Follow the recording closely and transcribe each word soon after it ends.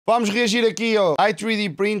Vamos reagir aqui ao I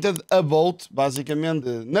 3D printed a boat. Basicamente,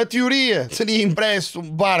 na teoria, seria impresso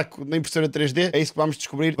um barco na impressora 3D. É isso que vamos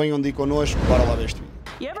descobrir. Venham de connosco. Bora lá ver este vídeo.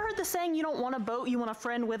 You ever heard the saying, you don't want a boat, you want a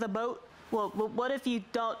friend with a boat? Well, what if you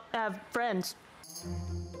don't have friends?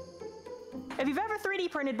 If you've ever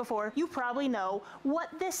 3D printed before, you probably know what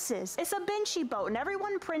this is. It's a benchy boat, and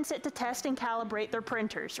everyone prints it to test and calibrate their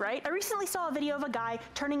printers, right? I recently saw a video of a guy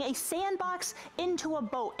turning a sandbox into a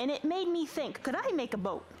boat, and it made me think, could I make a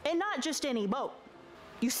boat? And not just any boat.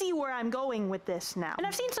 You see where I'm going with this now. And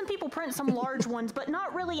I've seen some people print some large ones, but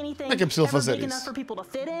not really anything ever big enough for people to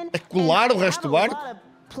fit in. É colar o resto do barco? A lot of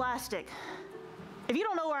plastic. If you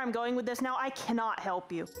don't know where I'm going with this now, I cannot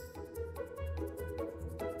help you.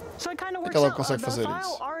 So it kind of works out. The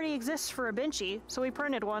file already exists for a benchy, so we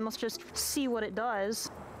printed one. Let's just see what it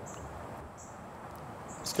does.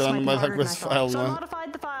 So I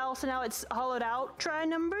modified the file, so now it's hollowed out. Try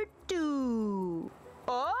number 2.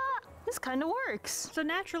 Oh, this kind of works. So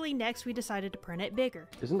naturally, next we decided to print it bigger.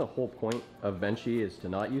 Isn't the whole point of benchy is to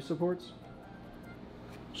not use supports?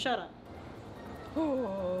 Shut up.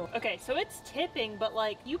 Okay, so it's tipping, but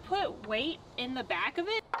like you put weight in the back of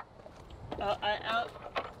it.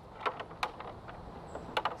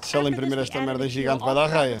 Se ela imprimir esta merda gigante vai dar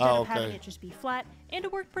raia. Ah, okay. It just be flat, and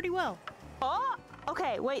it worked pretty well. Oh,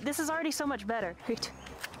 okay. Wait, this is already so much better.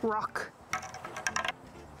 Rock.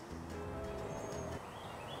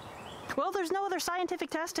 Well, there's no other scientific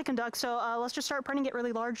test to conduct, so let's just start printing it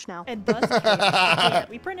really large now. And thus, yeah,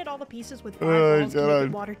 we printed all the pieces with 5 walls to make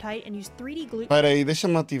it watertight and used 3D glue. Espera aí,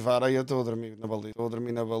 deixa-me ativar. Aí eu estou a dormir na baliza. Estou a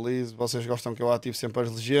dormir na baliza. Vocês gostam que eu ative sempre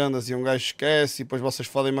as legendas e um gajo esquece e depois vocês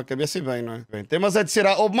fodem-me a cabeça e bem, não é? Bem, temas é de ser...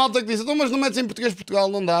 Houve malta que disse, então, mas não metes em português de Portugal,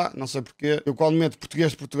 não dá. Não sei porquê. Eu quando meto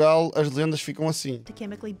português de Portugal, as legendas ficam assim.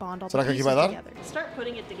 Será que aqui vai dar?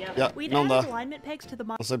 Yeah, não dá.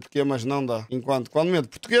 Não sei porquê, mas não dá. Enquanto quando meto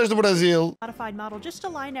português do Brasil... Yeah,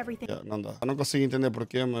 não dá. Eu não consigo entender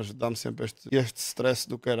porquê, mas dá-me sempre este stress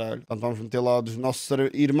do caralho. Portanto, vamos meter lá dos nossos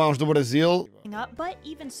irmãos do Brasil. But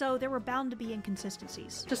even so, there were bound to be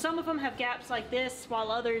inconsistencies. So some of them have gaps like this,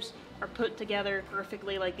 while others are put together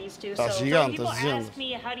perfectly like these two. Tá so gigante, people ask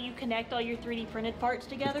me, how do you connect all your 3D printed parts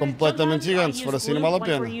together? Completamente gigante, se for assim não vale a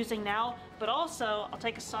pena. Like we're using now, but also I'll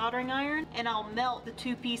take a soldering iron and I'll melt the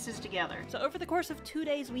 2 pieces together. So over the course of 2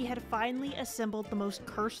 days, we had finally assembled the most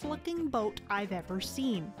cursed-looking boat I've ever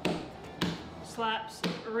seen. Slaps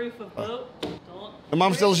a roof of boat. Não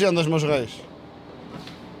vamos ter legendas, meus reis.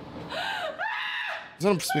 Mas eu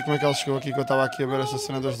não percebi como é que ela chegou aqui, que eu estava aqui a ver essa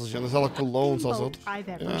cena das legendas. Ela colou uns aos outros. Ah,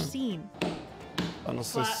 não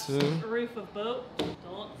sei se... O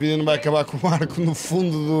vídeo não vai acabar com o arco no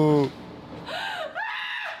fundo do...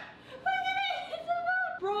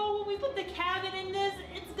 Bro, when we put the cabin in this,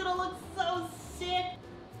 it's gonna look so sick.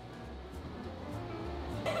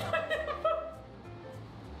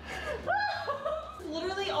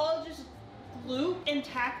 Literally all just glue and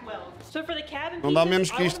tack weld. So for the cabin pieces, I want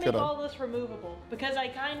to make all this removable because I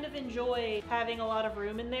kind of enjoy having a lot of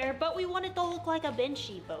room in there, but we want it to look like a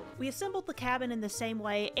benchy boat. We assembled the cabin in the same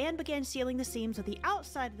way and began sealing the seams of the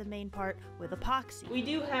outside of the main part with epoxy. We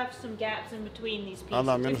do have some gaps in between these pieces.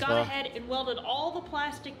 We've gone ahead and welded all the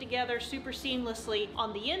plastic together super seamlessly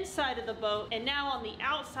on the inside of the boat, and now on the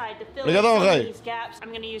outside to fill in some of these gaps, I'm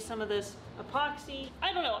going to use some of this epoxy.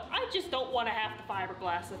 I don't know, I just don't want to have to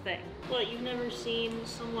fiberglass the thing. What, you've never seen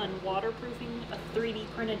someone waterproofing a 3D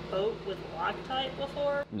printed boat with Loctite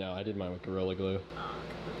before? No, I did mine with Gorilla Glue.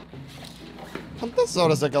 Quantas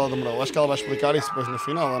horas é que ela demorou? Acho que ela vai explicar isso depois no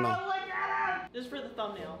final, ou não? Just for the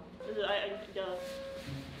thumbnail.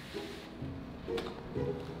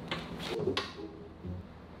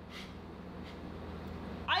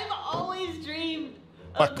 I've always dreamed.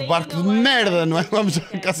 Pá, que barco de merda, não é? Vamos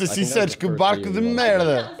cá ser sinceros, que barco de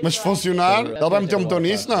merda. Mas se funcionar, ela vai meter um botão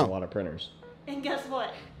nisso, não? And guess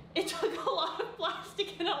what? It took a lot of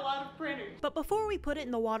plastic and a lot of printers. But before we put it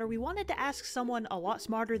in the water, we wanted to ask someone a lot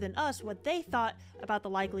smarter than us what they thought about the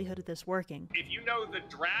likelihood of this working. If you know the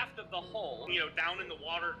draft of the hull, down in the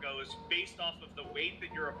water goes based off of the weight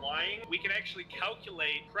that you're applying, we can actually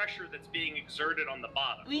calculate pressure that's being exerted on the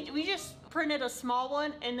bottom. We just printed a small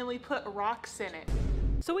one and then we put rocks in it.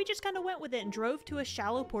 So we just kind of went with it and drove to a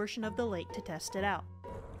shallow portion of the lake to test it out.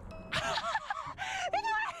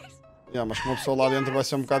 Yeah, mas com uma pessoa lá dentro vai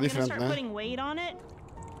ser um bocado diferente, né? Putting weight on it.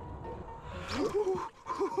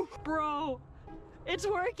 Bro, it's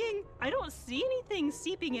working. I don't see anything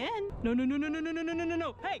seeping in. No.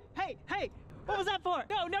 Hey. What was that for?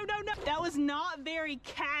 No. That was not very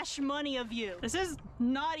cash money of you. This is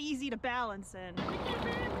not easy to balance in.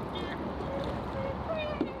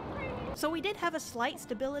 So we did have a slight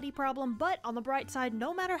stability problem, but on the bright side,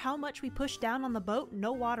 no matter how much we pushed down on the boat,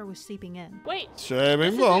 no water was seeping in. Wait. Isso é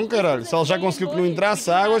bem bom, caralho. Se ela já conseguiu que não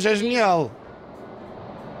entrasse água, já é genial.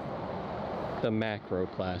 The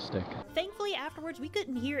macroplastic. Thankfully, afterwards, we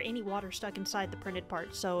couldn't hear any water stuck inside the printed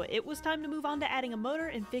parts, so it was time to move on to adding a motor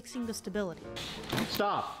and fixing the stability.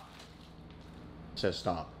 Stop. It says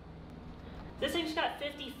stop. This thing's got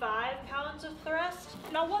 55 pounds of thrust.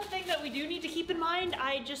 Now, one thing that we do need to keep in mind,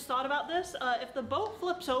 I just thought about this. If the boat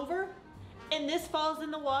flips over and this falls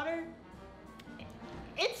in the water,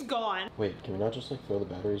 it's gone. Wait, can we not just like throw the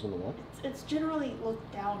batteries in the water? It's generally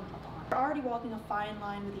looked down upon. We're already walking a fine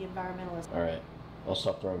line with the environmentalists. All right, I'll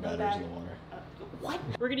stop throwing batteries in the water. What?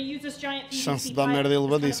 We're gonna use this giant Chance de dar merda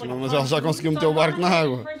elevadíssima, mas ela já conseguiu meter o barco na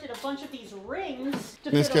água.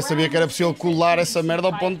 Nem sequer sabia que era possível colar essa merda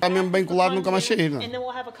ao ponto de estar mesmo bem colado, nunca mais sair. And then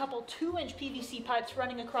we'll have a couple 2-inch PVC pipes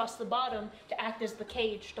running across the bottom to act as the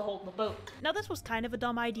cage to hold the boat. Now this was kind of a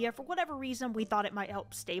dumb idea. For whatever reason, we thought it might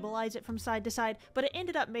help stabilize it from side to side, but it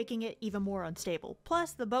ended up making it even more unstable.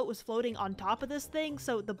 Plus, the boat was floating on top of this thing,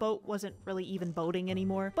 so the boat wasn't really even boating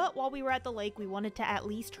anymore. But while we were at the lake, we wanted to at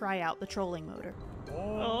least try out the trolling motor.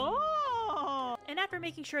 And after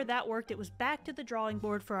making sure that worked, it was back to the drawing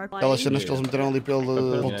board for our Aquelas cenas que eles meteram ali para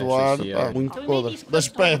ele flutuar, muito podre. Das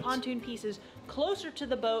pés. Pontoon pieces closer to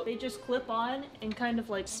the boat. They just clip on and kind of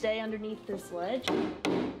like stay underneath this ledge.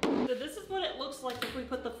 So this is what it looks like if we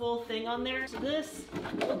put the full thing on there. So this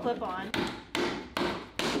will clip on.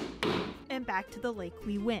 And back to the lake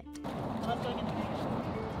we went.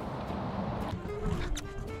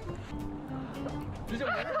 Does it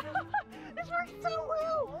work? This works so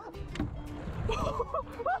well!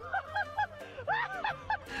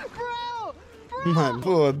 Bro! Mano,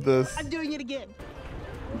 foda-se. I'm doing it again.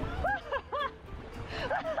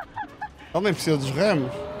 Ele nem precisa dos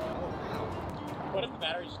remos. What if the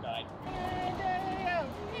battery just died?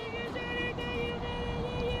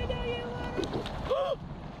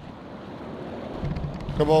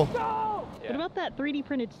 Acabou. What about that 3D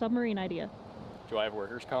printed submarine idea? Do I have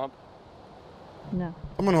workers' comp? No.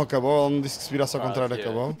 Como não acabou? Ele me disse que se virasse ao contrário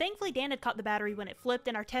acabou. Thankfully, Dan had caught the battery when it flipped,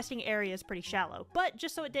 and our testing area is pretty shallow. But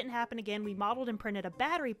just so it didn't happen again, we modeled and printed a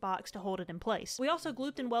battery box to hold it in place. We also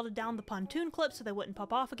glued and welded down the pontoon clips so they wouldn't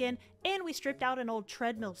pop off again, and we stripped out an old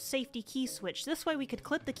treadmill safety key switch. This way we could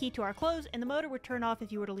clip the key to our clothes, and the motor would turn off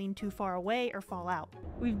if you were to lean too far away or fall out.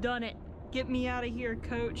 We've done it. Get me out of here,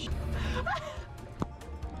 coach.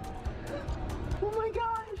 Oh my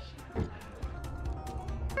gosh!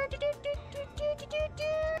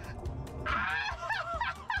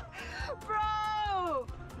 Bro!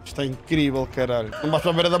 Isto é incrível, caralho. Não vais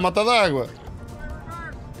para a beira da mata d'água.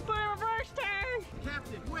 Put a reverse turn!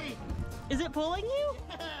 Captain, wait! Is it pulling you?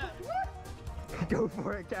 Go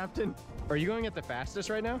for it, Captain. Are you going at the fastest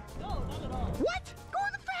right now? No, not at all. What? Go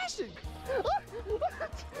in the fastest!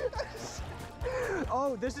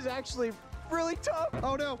 Oh, this is actually really tough.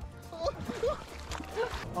 Oh no.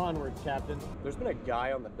 Onward, Captain. There's been a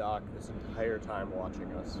guy on the dock this entire time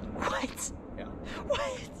watching us. What? Yeah.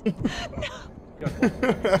 What?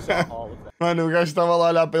 Mano, o gajo estava lá a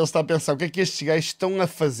olhar para ele, está a pensar: o que é que estes gajos estão a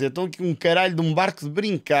fazer? Estão aqui um caralho de um barco de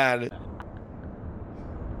brincar.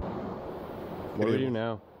 What do we do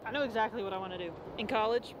now? I know exactly what I want to do. In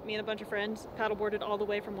college, me and a bunch of friends paddleboarded all the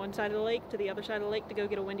way from one side of the lake to the other side of the lake to go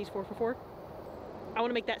get a Wendy's 4x4. I want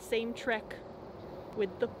to make that same trek with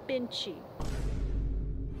the Benchy.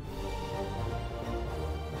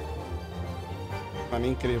 Mano,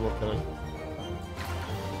 incrível, caralho.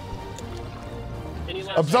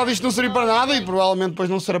 Apesar disto não servir para nada e provavelmente depois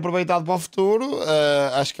não ser aproveitado para o futuro,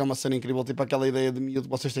 acho que é uma cena incrível, tipo aquela ideia de miúdo que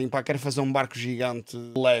vocês têm, pá, quero fazer um barco gigante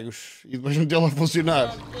de Legos e depois metê-lo a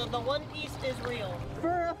funcionar. The One Piece is real. For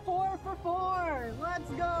a 4x4, let's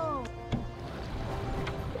go!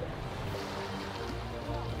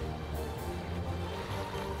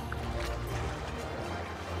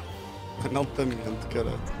 Altamente,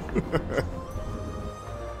 caralho.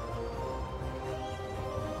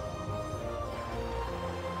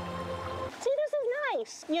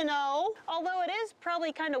 You know, although it is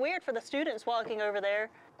probably kind of weird for the students walking over there.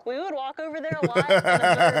 We would walk over there a lot and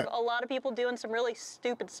observe a lot of people doing some really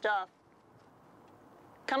stupid stuff.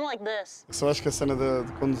 Kind of like this. Só acho que a cena de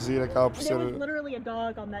conduzir acaba por ser... There was literally a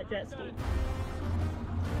dog on that jet ski.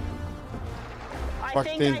 O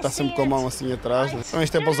facto de ter de estar sempre com a mão assim atrás, né? Então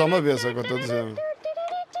isto é para usar uma vez, é o que eu estou a dizer.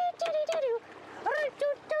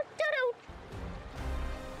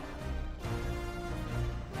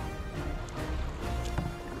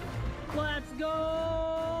 Let's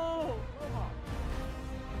go!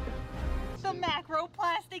 The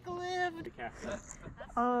macroplastic lived!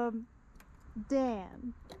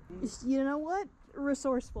 Dan, you know what?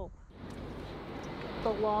 Resourceful. The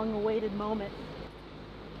long-awaited moment.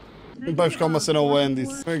 Vai buscar uma cena ao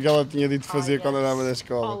Wendy's. Que ela tinha dito fazer quando andava da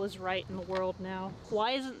escola. All is right in the world now.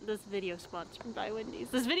 Why isn't this video sponsored by Wendy's?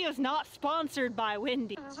 This video is not sponsored by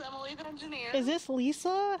Wendy's. This is Emily, the engineer. Is this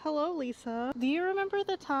Lisa? Hello, Lisa. Do you remember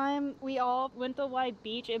the time we all went to White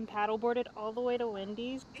Beach and paddleboarded all the way to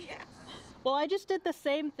Wendy's? Yes. Well, I just did the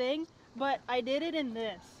same thing, but I did it in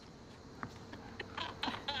this.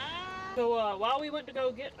 So while we went to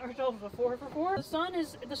go get ourselves a 4-for-4,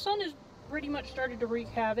 the sun is pretty much started to wreak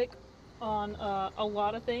havoc on a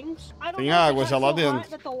lot of things. I don't know if it's so hot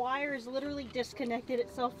that the wire is literally disconnected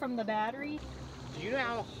itself from the battery. Do you know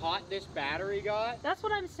how hot this battery got? That's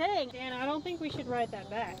what I'm saying, and I don't think we should ride that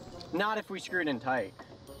back. Not if we screwed in tight.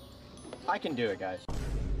 I can do it, guys.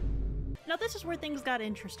 Now this is where things got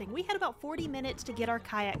interesting. We had about 40 minutes to get our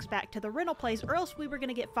kayaks back to the rental place, or else we were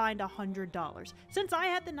gonna get fined $100. Since I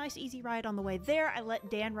had the nice easy ride on the way there, I let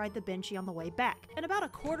Dan ride the benchy on the way back. And about a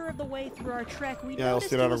quarter of the way through our trek, we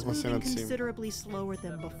noticed it was moving considerably slower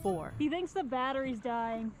than before. He thinks the battery's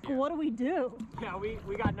dying. Yeah. What do we do? Yeah, we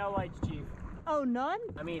got no lights, Chief. Oh, none?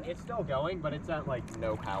 I mean, it's still going, but it's at like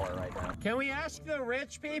no power right now. Can we ask the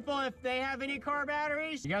rich people if they have any car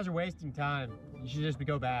batteries? You guys are wasting time. You should just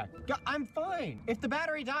go back. I'm fine. If the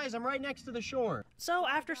battery dies, I'm right next to the shore. So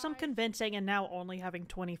after some convincing and now only having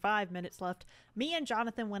 25 minutes left, me and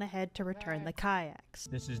Jonathan went ahead to return the kayaks.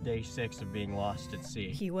 This is day 6 of being lost at sea.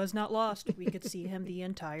 He was not lost. We could see him the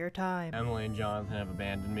entire time. Emily and Jonathan have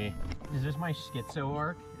abandoned me. Is this my schizo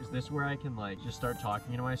arc? Is this where I can like just start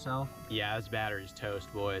talking to myself? Yeah, this battery's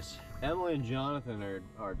toast, boys. Emily and Jonathan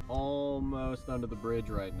are almost under the bridge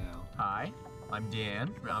right now. Hi, I'm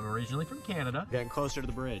Dan. I'm originally from Canada. Getting closer to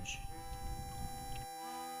the bridge.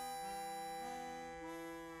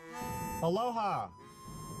 Aloha!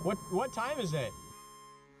 What time is it?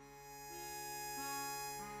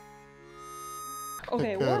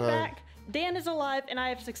 Okay, we're back. Dan is alive, and I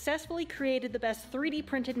have successfully created the best 3D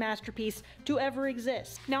printed masterpiece to ever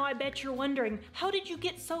exist. Now, I bet you're wondering, how did you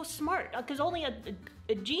get so smart? Because only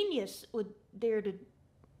a genius would dare to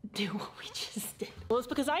do what we just did. Well, it's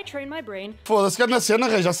because I trained my brain. Foda-se, que na cena,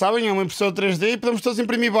 Rei, já sabem, é uma impressora 3D e podemos todos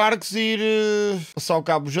imprimir barcos e ir passar o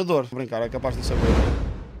cabo bujador. Brincar, é capaz de saber.